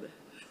 that's better.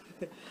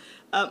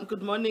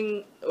 Good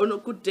morning, oh no,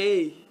 good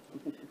day.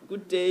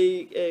 Good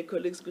day,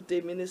 colleagues, good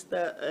day,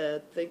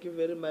 Minister. Thank you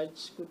very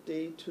much. Good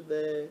day to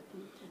the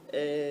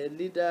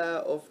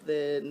leader of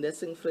the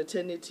nursing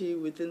fraternity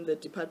within the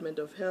Department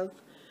of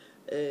Health.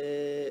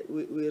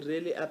 We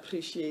really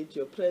appreciate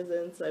your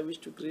presence. I wish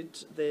to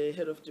greet the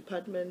head of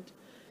department,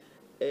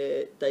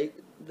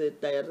 the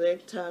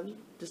director,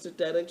 district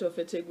director of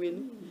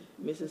eThekwini,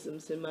 Mrs.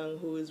 Msimang,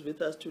 who is with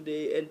us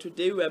today. And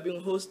today we are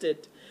being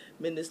hosted,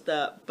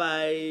 Minister,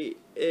 by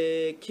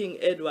King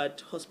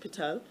Edward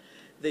Hospital.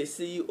 The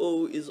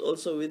CEO is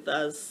also with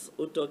us,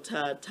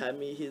 Dr.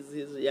 Tami.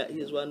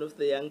 He's one of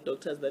the young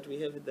doctors that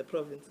we have in the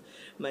province.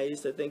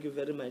 Mkhize, thank you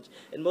very much.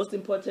 And most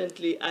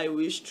importantly, I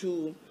wish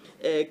to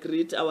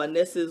greet our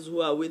nurses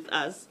who are with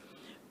us.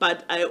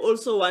 But I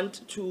also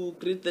want to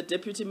greet the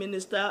Deputy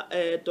Minister,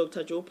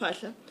 Dr. Joe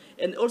Pasha,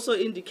 and also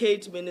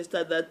indicate,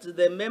 Minister, that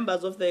the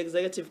members of the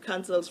executive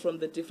councils from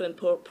the different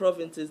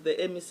provinces, the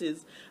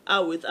MECs,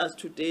 are with us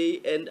today,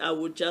 and I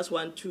would just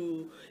want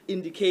to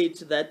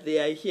indicate that they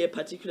are here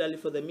particularly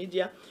for the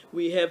media.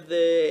 We have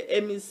the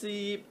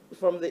MEC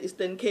from the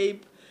Eastern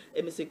Cape,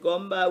 MEC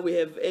Gomba, we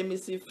have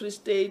MEC Free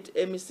State,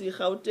 MEC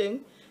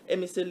Gauteng,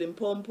 MEC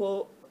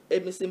Limpopo,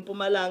 MEC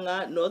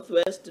Mpumalanga,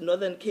 Northwest,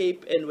 Northern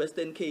Cape, and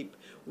Western Cape.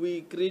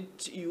 We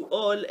greet you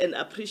all and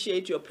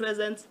appreciate your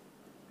presence.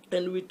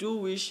 And we do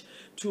wish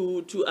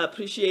to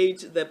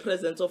appreciate the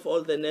presence of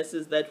all the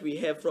nurses that we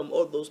have from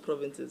all those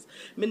provinces.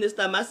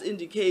 Minister, must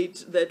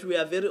indicate that we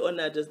are very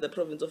honored as the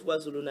province of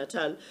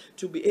KwaZulu-Natal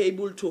to be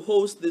able to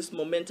host this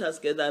momentous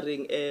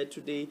gathering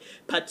today,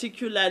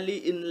 particularly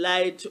in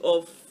light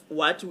of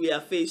what we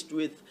are faced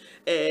with,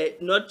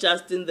 not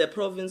just in the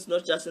province,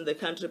 not just in the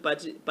country,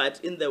 but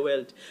in the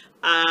world.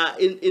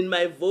 In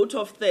my vote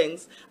of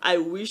thanks, I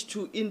wish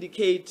to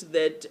indicate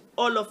that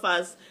all of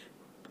us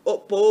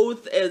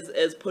both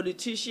as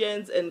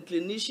politicians and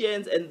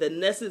clinicians and the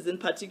nurses in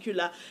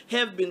particular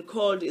have been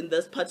called in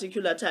this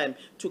particular time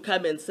to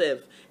come and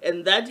serve.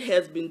 And that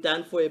has been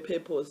done for a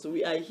purpose.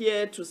 We are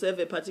here to serve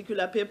a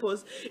particular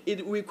purpose.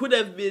 We could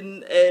have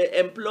been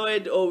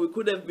employed, or we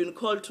could have been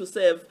called to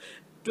serve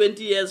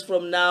 20 years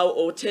from now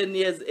or 10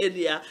 years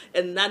earlier,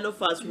 and none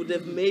of us would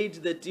have made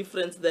the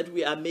difference that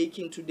we are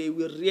making today.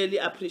 We really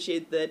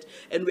appreciate that,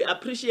 and we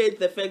appreciate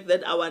the fact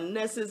that our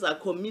nurses are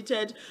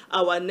committed.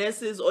 Our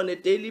nurses on a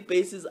daily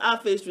basis are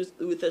faced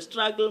with a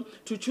struggle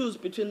to choose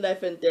between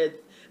life and death,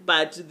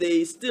 but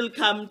they still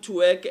come to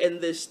work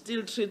and they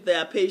still treat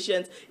their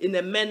patients in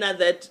a manner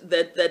that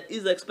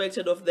is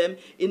expected of them,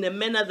 in a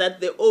manner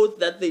that the oath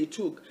that they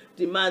took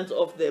demands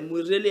of them.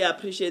 We really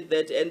appreciate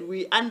that, and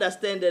we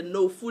understand and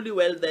know fully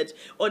well that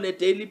on a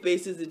daily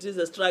basis it is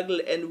a struggle,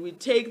 and we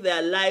take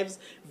their lives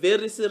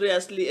very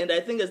seriously. And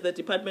I think as the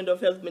Department of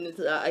Health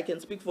Minister, I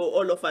can speak for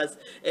all of us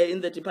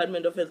in the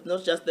Department of Health,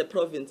 not just the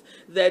province,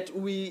 that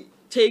we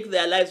take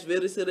their lives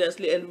very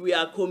seriously, and we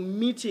are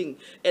committing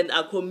and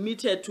are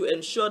committed to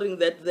ensuring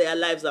that their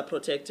lives are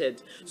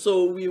protected.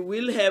 So we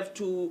will have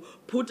to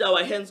put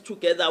our hands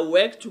together,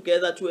 work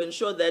together to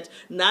ensure that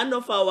none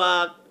of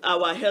our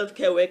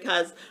healthcare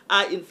workers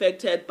are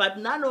infected, but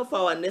none of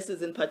our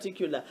nurses in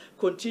particular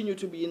continue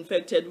to be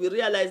infected. We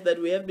realize that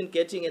we have been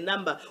getting a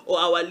number, or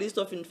our list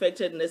of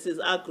infected nurses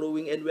are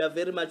growing, and we are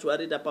very much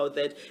worried about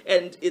that.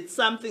 And it's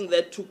something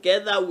that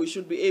together we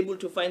should be able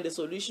to find a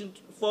solution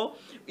for.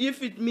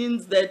 If it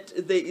means that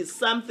there is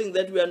something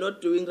that we are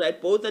not doing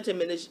right, both at a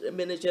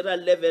managerial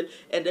level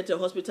and at a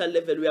hospital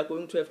level, we are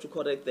going to have to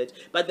correct that.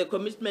 But the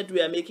commitment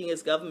we are making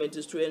as government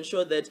is to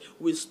ensure that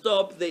we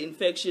stop the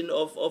infection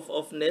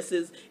of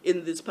nurses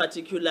in this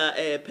particular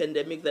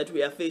pandemic that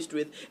we are faced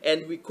with,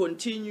 and we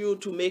continue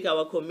to make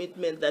our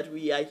commitment that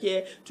we are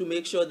here to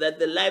make sure that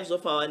the lives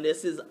of our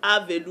nurses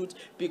are valued,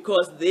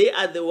 because they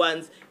are the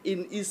ones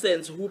in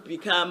essence who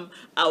become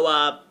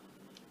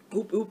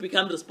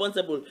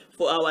responsible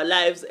for our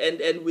lives,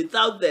 and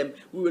without them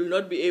we will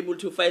not be able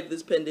to fight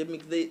this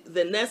pandemic.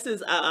 The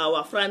nurses are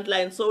our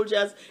frontline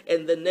soldiers,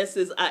 and the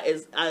nurses are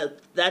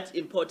that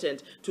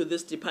important to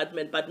this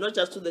department, but not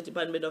just to the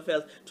Department of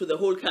Health, to the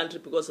whole country,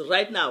 because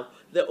right now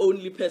the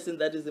only person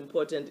that is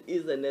important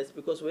is the nurse,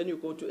 because when you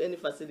go to any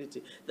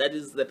facility, that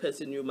is the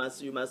person who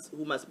must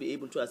be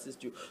able to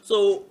assist you.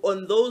 So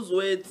on those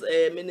words,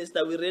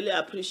 Minister, we really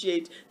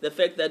appreciate the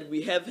fact that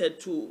we have had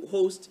to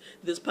host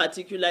this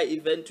particular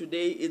event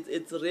today.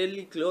 It's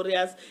really glorious,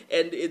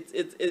 and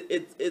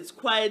it's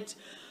quite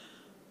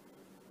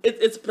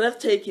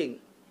breathtaking,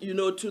 you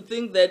know, to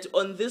think that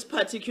on this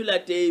particular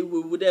day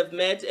we would have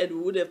met and we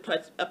would have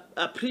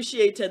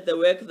appreciated the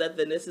work that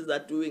the nurses are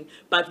doing,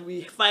 but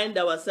we find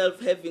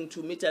ourselves having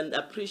to meet and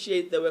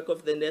appreciate the work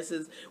of the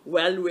nurses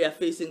while we are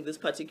facing this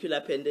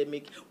particular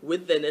pandemic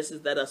with the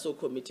nurses that are so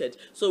committed.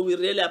 So we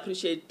really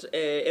appreciate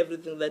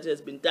everything that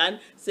has been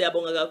done.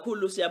 Siyabonga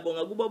kakhulu,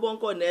 siyabonga kubo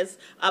bonke onesi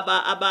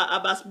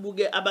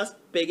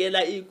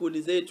abasibhekela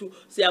iguli zethu.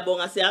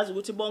 Siyabonga, siyazi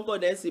ukuthi bonke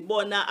onesi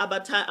bona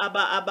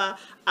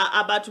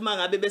abathi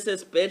mangabe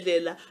besesibhedlela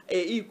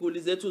iguli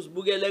zethu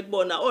zibukele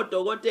kubona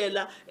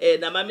odokotela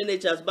nama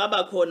managers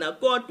baba khona,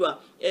 kodwa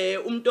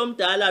umuntu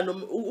omdala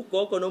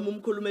ugogo noma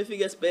umkhulu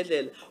efika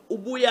esibhedlela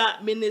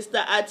ubuya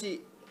minister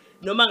athi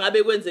noma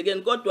ngabe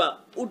kwenzekeni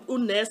kodwa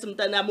unesi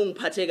mntanami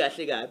ungiphathe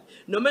kahle kabi,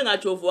 noma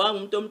engajovwanga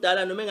umuntu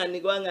omdala, noma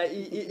enganikwanga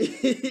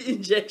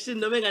injection,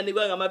 noma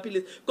enganikwanga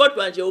amaphilisi,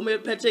 kodwa nje uma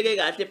ephetheke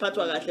kahle,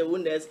 ephathwa kahle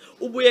unesi,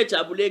 ubuye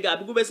ejabule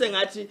kabi, kube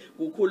sengathi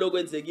kukhulu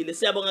okwenzekile.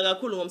 Siyabonga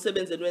kakhulu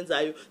ngomsebenzi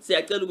enwenzayo,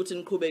 siyacela ukuthi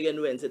niqhubeke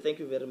niwenze. Thank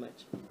you very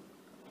much.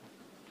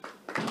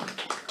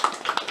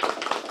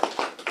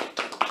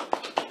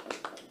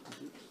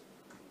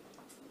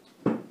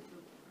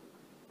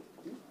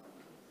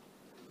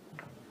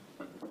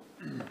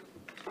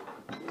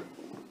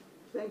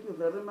 Thank you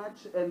very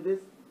much, and this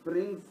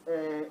brings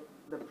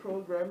the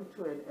program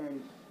to an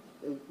end.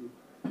 Thank you.